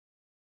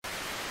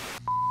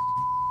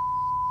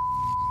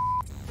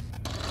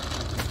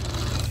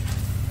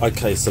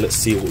Okay, so let's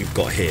see what we've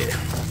got here.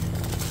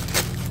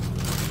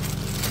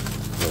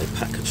 Well, they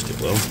packaged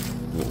it well.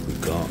 What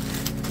we've got,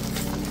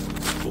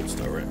 Sports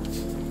Direct.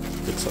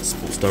 Looks like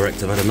Sports Direct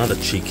have had another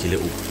cheeky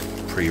little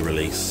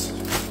pre-release.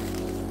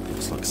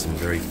 Looks like some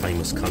very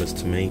famous colours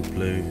to me,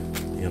 blue,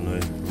 yellow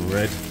and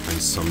red,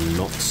 and some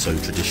not so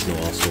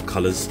traditional Arsenal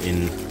colours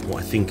in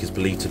what I think is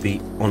believed to be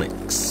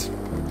onyx,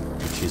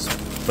 which is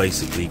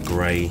basically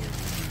grey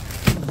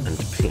and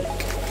pink.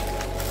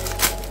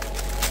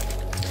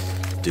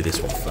 Do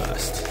this one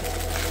first.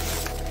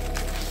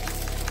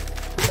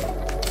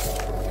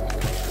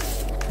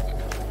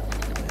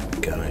 There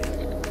we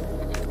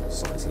go.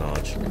 Size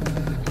large.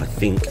 I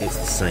think it's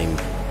the same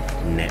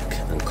neck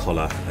and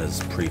collar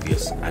as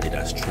previous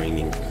Adidas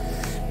training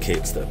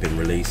kits that have been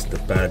released. The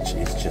badge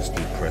is just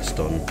pressed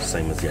on,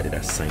 same as the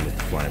Adidas, same with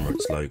the Fly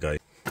Emirates logo.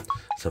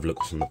 Let's have a look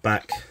what's on the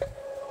back.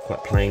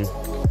 Quite plain.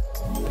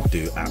 I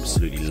do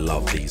absolutely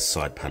love these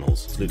side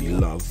panels. Absolutely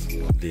love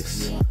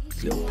this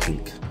little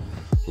pink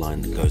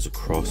line that goes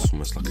across,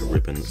 almost like a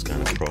ribbon that's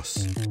going across,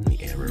 and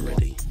the Era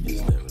Ready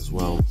is there as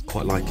well.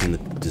 Quite liking the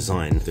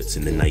design that's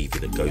in the navy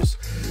that goes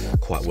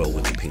quite well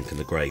with the pink and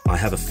the grey. I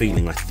have a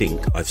feeling, I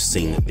think I've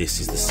seen that this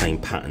is the same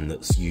pattern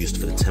that's used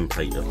for the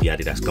template of the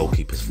Adidas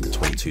goalkeepers for the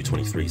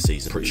 22-23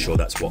 season. Pretty sure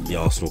that's what the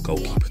Arsenal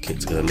goalkeeper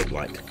kit's going to look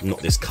like. Not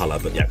this colour,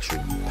 but the actual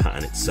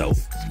pattern itself.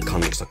 It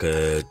kind of looks like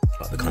the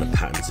kind of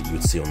patterns that you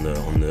would see on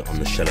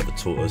the shell of a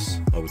tortoise,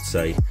 I would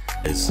say.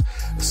 There's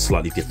a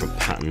slightly different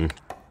pattern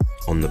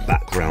on the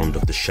background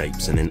of the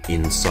shapes, and then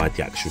inside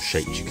the actual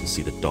shapes you can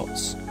see the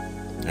dots,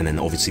 and then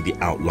obviously the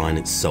outline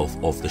itself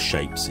of the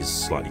shapes is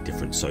slightly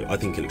different. So I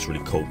think it looks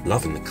really cool.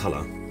 Loving the colour.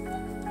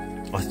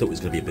 I thought it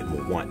was going to be a bit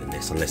more white than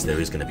this, unless there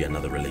is going to be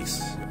another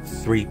release.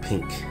 3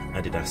 pink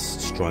Adidas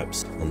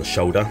stripes on the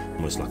shoulder,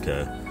 almost like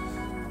a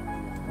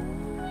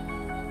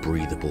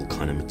breathable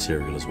kind of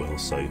material as well,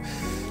 so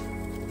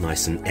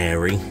nice and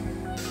airy.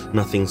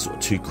 Nothing sort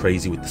of too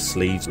crazy with the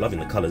sleeves. Loving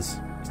the colours.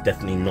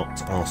 Definitely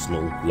not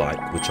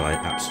Arsenal-like, which I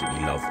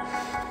absolutely love,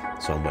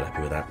 so I'm well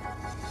happy with that.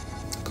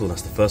 Cool,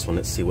 that's the first one.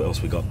 Let's see what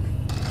else we got.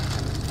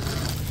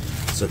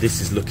 So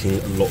this is looking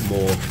a lot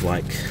more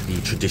like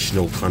the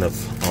traditional kind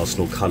of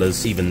Arsenal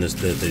colours. Even the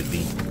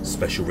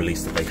special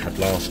release that they had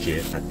last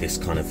year had this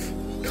kind of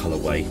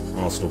colourway.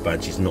 Arsenal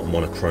badge is not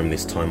monochrome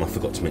this time. I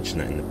forgot to mention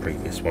that in the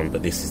previous one,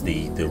 but this is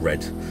the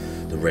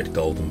red,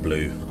 gold and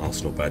blue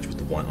Arsenal badge with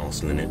the white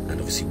Arsenal in it, and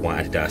obviously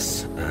white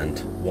Adidas and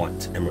white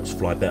Emirates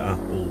Fly Better,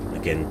 all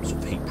again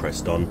sort of heat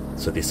pressed on.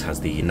 So this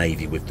has the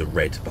navy with the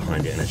red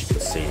behind it, and as you can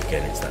see,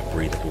 again, it's that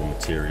breathable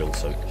material,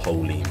 so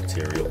holy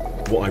material.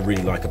 What I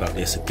really like about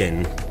this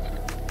again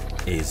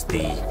is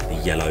the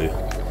yellow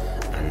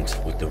and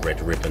with the red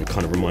ribbon.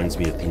 Kind of reminds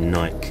me of the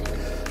Nike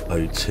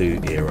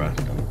 02 era,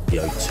 the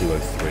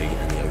 02-03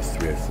 and the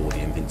 03-04, the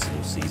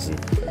Invincible season,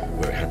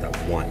 where it had that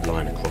white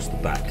line across the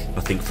back.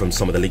 I think from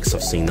some of the leaks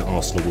I've seen that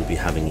Arsenal will be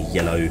having a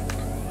yellow,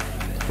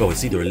 well,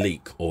 it's either a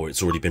leak or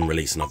it's already been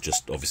released and I've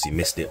just obviously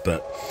missed it,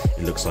 but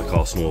it looks like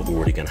Arsenal are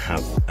already going to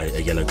have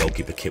a yellow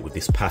goalkeeper kit with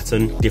this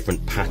pattern.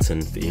 Different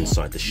pattern for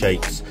inside the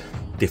shapes,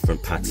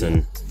 different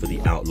pattern for the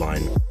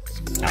outline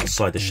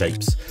outside the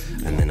shapes,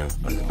 and then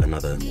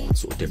another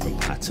sort of different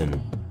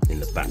pattern in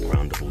the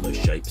background of all those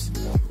shapes.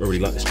 I really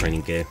like this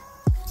training gear.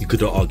 You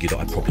could argue that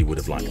I probably would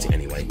have liked it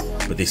anyway,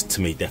 but this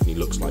to me definitely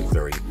looks like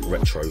very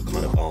retro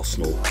kind of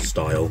Arsenal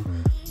style.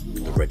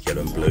 The red,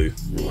 yellow and blue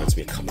reminds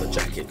me of a couple of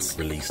jackets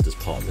released as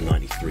part of the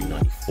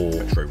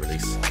 93-94 retro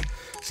release.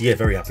 So yeah,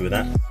 very happy with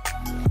that.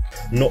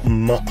 Not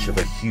much of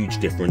a huge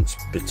difference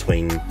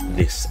between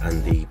this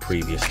and the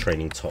previous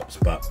training tops,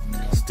 but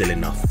still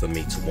enough for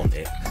me to want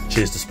it.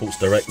 Cheers to Sports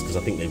Direct, because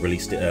I think they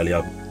released it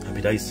earlier.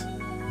 Happy days.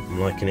 I'm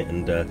liking it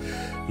and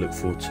look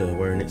forward to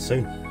wearing it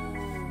soon.